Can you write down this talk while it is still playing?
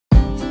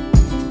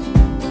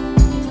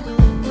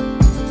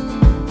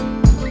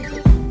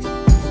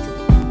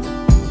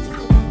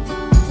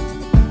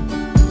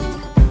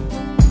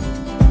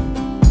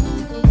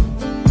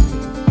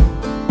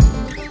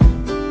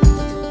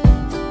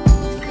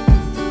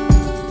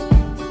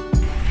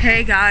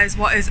Hey guys,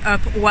 what is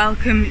up?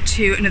 Welcome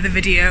to another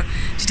video.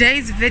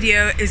 Today's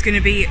video is going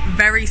to be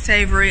very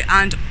savoury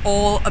and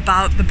all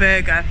about the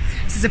burger.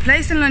 So there's a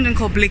place in London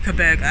called Bleecker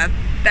Burger.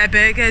 Their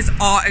burgers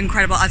are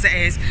incredible as it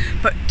is,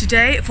 but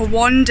today, for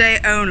one day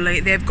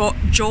only, they've got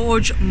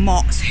George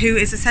Motz, who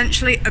is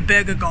essentially a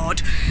burger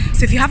god.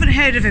 So if you haven't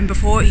heard of him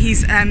before,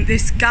 he's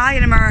this guy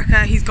in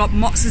America. He's got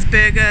Motz's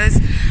Burgers,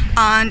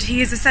 and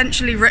he has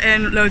essentially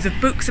written loads of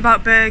books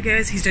about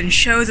burgers. He's done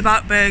shows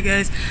about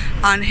burgers,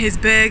 and his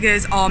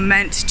burgers are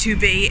meant to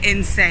be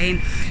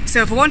insane.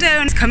 So for one day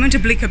only, he's coming to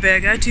Bleecker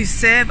Burger to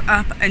serve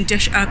up and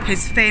dish up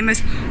his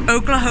famous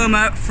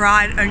Oklahoma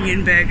fried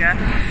onion burger.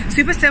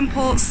 Super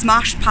simple,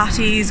 smashed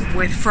patties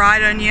with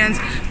fried onions.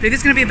 I believe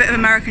there's going to be a bit of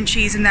American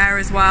cheese in there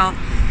as well.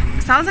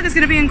 Sounds like it's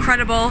going to be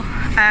incredible.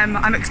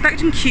 I'm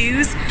expecting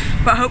queues,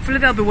 but hopefully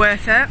they'll be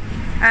worth it.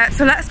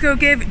 So let's go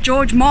give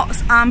George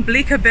Motz and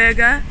Bleecker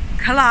Burger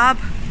collab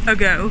a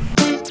go.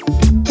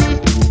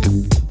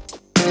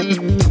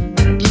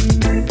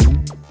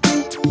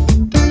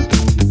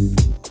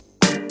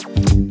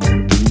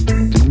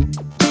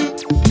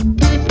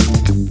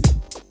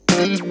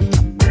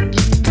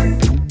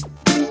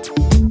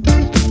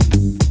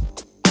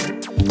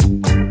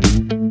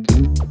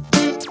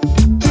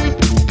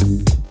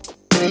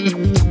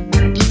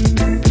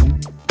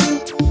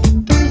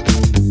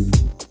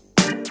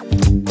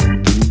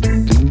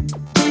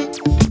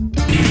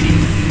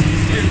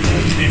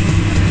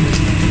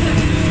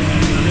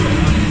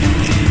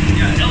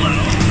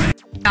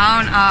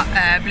 Down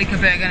at Bleecker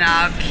Burger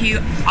now, queue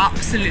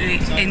absolutely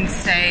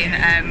insane.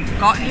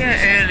 Got here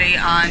early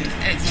and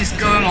it's just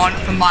going on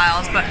for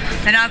miles, but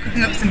they're now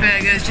cooking up some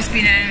burgers. Just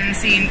been in and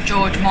seen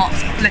George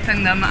Motz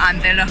flipping them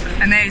and they look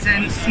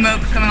amazing.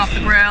 Smoke coming off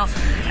the grill.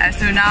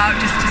 So now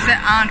just to sit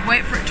and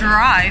wait for it to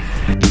arrive.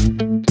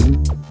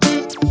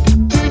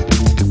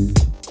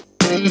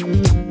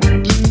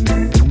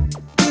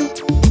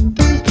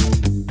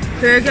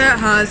 Burger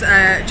has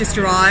just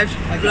arrived.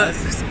 It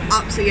looks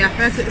absolutely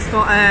epic. It's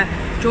got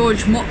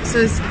George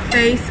Motz's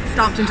face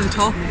stamped into the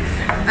top.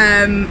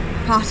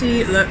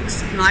 Patty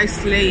looks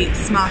nicely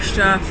smashed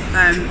up.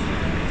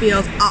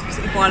 Feels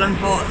absolutely boiling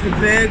hot. The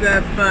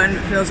burger bun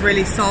feels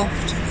really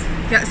soft.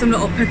 Get some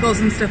little pickles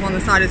and stuff on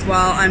the side as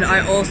well. And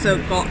I also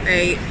got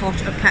a pot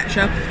of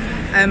ketchup.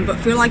 But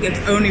feel like it's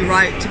only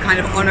right to kind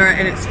of honour it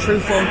in its true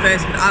form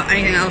first without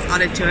anything else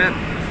added to it.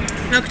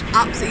 Looked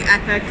absolutely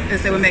epic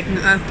as they were making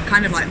a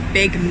kind of like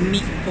big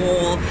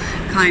meatball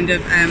kind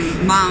of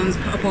mounds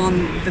put up on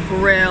the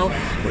grill,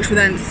 which were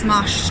then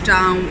smashed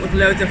down with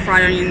loads of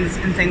fried onions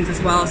and things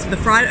as well. So the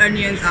fried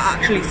onions are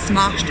actually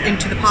smashed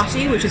into the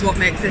patty, which is what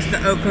makes this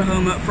the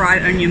Oklahoma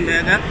fried onion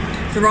burger.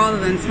 So rather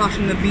than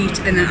smashing the meat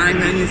and then adding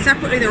the onions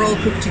separately, they're all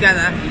cooked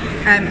together.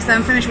 So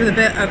then finished with a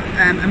bit of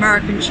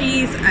American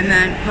cheese and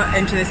then put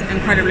into this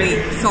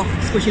incredibly soft,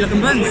 squishy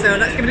looking bun. So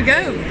let's give it a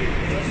go.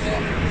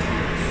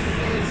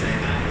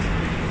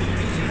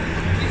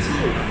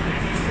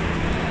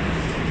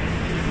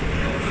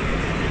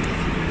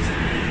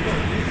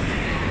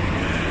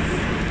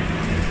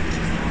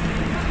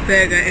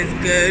 Burger is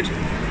good.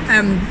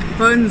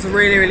 Bun's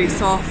really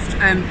soft.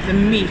 The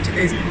meat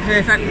is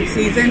perfectly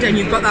seasoned and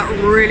you've got that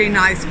really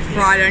nice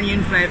fried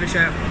onion flavour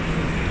to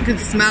it. You can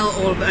smell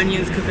all of the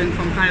onions cooking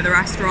from kind of the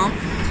restaurant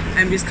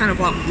and just kind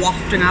of like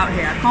wafting out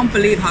here. I can't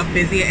believe how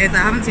busy it is. I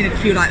haven't seen a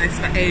queue like this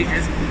for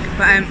ages,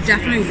 but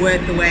definitely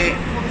worth the wait.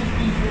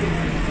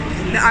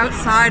 The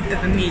outside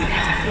of the meat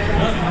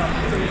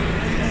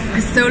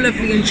is so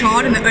lovely and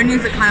charred and the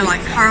onions are kind of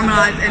like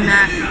caramelised in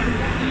there.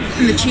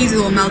 And the cheese is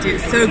all melted,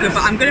 it's so good,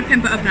 but I'm going to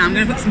pimp it up now. I'm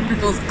going to put some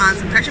pickles and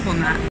some ketchup on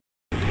there.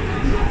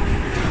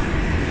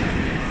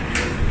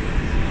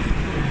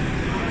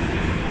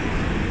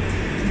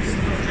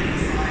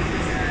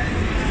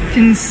 You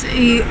can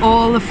see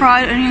all the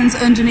fried onions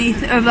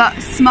underneath of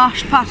that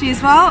smashed patty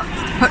as well.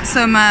 Put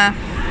some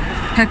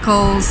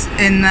pickles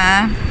in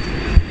there.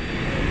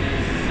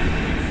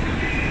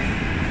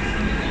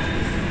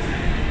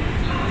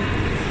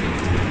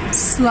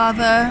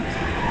 Slather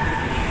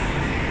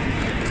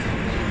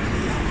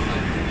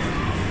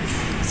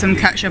some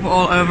ketchup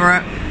all over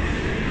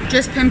it.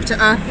 Just pimped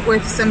it up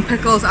with some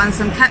pickles and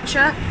some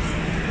ketchup.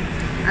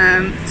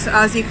 So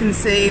as you can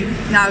see,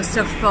 now it's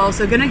stuffed full.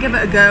 So gonna give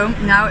it a go.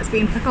 Now it's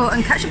been pickle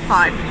and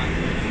ketchup-fied.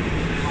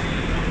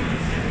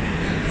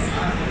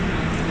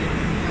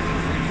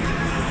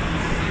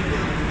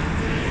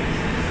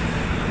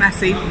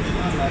 Messy.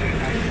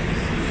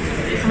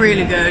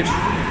 Really good.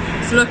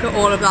 So look at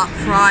all of that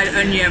fried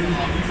onion,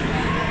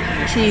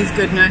 cheese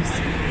goodness.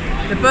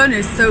 The bun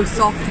is so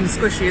soft and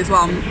squishy as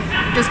well.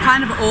 Just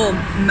kind of all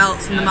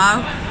melts in the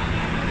mouth.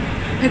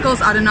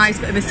 Pickles add a nice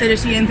bit of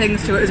acidity and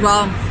things to it as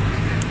well.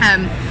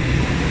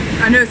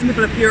 I know some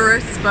people are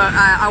purists, but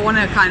I want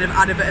to kind of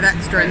add a bit of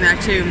extra in there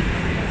too.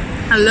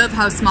 I love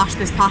how smashed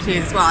this patty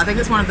is as well. I think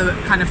it's one of the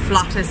kind of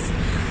flattest,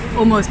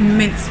 almost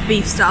minced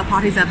beef style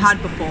patties I've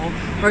had before,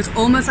 where it's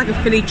almost like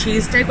a Philly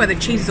cheesesteak where the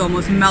cheese is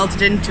almost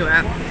melted into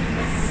it.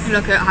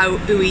 Look at how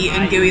ooey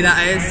and gooey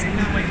that is.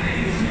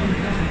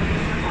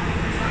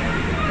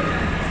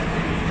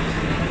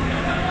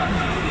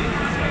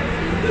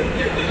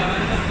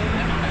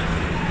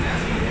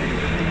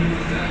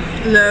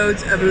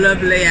 loads of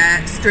lovely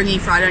stringy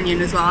fried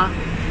onion as well.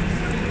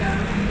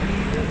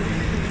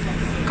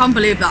 Can't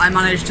believe that I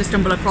managed to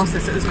stumble across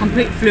this. It was a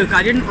complete fluke.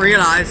 I didn't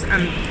realise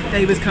that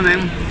he was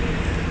coming.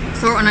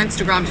 Saw it on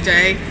Instagram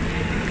today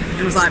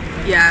and was like,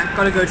 yeah,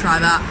 gotta go try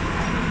that.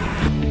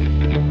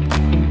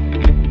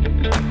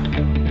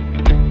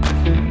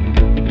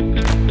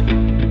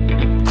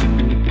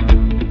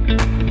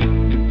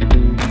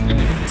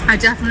 I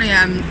definitely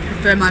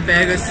prefer my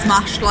burgers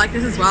smashed like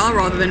this as well,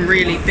 rather than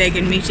really big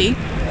and meaty.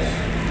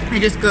 They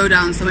just go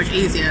down so much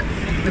easier.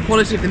 The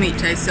quality of the meat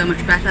tastes so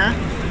much better.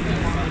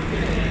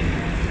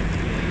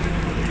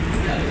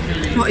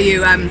 What are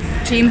you,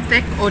 team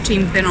thick or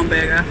team thin on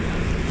burger?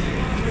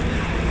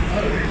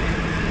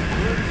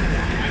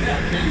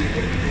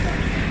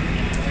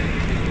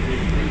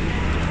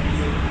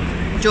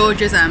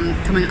 George is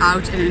coming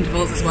out in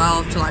intervals as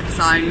well to like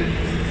sign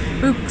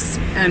books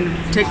and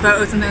take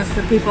photos and things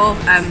for people.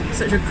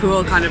 Such a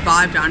cool kind of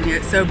vibe down here.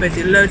 It's so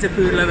busy, loads of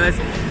food lovers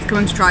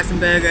coming to try some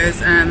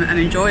burgers and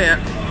enjoy it.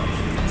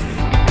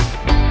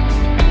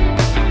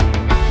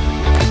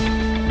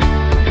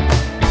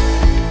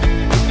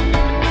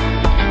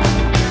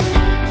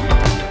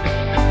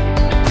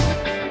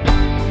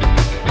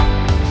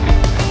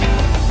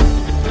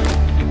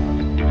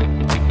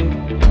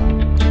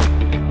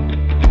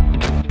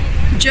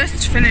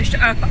 Just finished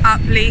up at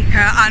Bleecker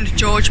and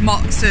George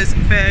Motz's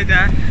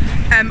burger.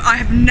 I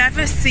have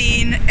never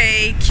seen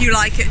a queue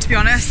like it, to be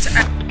honest.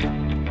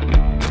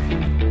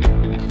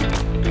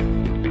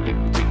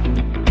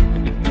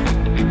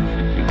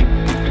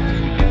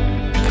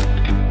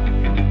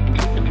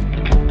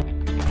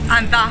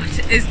 And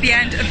that is the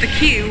end of the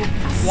queue.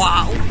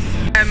 Wow.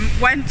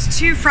 Went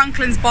to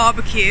Franklin's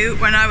Barbecue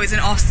when I was in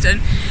Austin,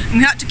 and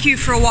we had to queue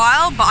for a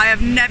while, but I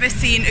have never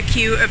seen a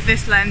queue of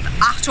this length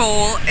at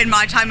all in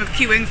my time of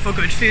queuing for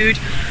good food.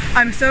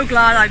 I'm so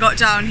glad I got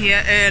down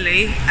here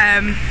early.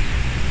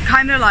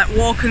 Kind of like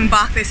walking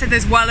back, they said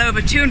there's well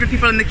over 200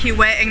 people in the queue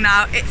waiting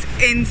now. It's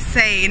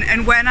insane.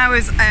 And when I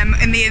was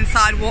in the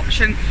inside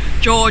watching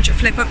George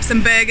flip up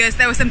some burgers,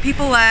 there were some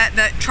people there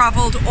that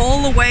travelled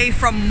all the way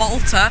from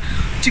Malta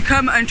to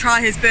come and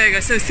try his burger.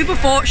 So super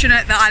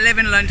fortunate that I live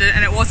in London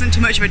and it wasn't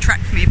too much of a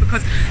trek for me,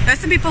 because there's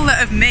some people that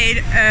have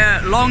made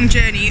a long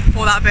journey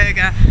for that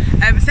burger.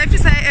 Safe to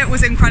say it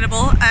was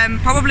incredible.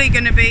 Probably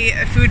going to be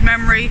a food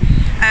memory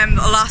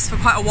that'll last for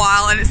quite a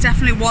while, and it's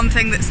definitely one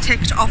thing that's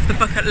ticked off the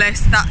bucket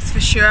list, that's for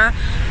sure.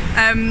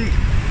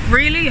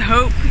 Really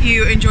hope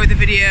you enjoyed the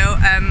video.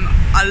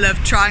 I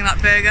loved trying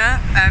that burger.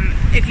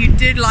 If you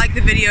did like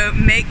the video,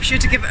 make sure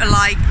to give it a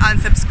like and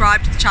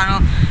subscribe to the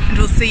channel, and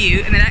we'll see you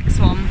in the next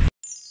one.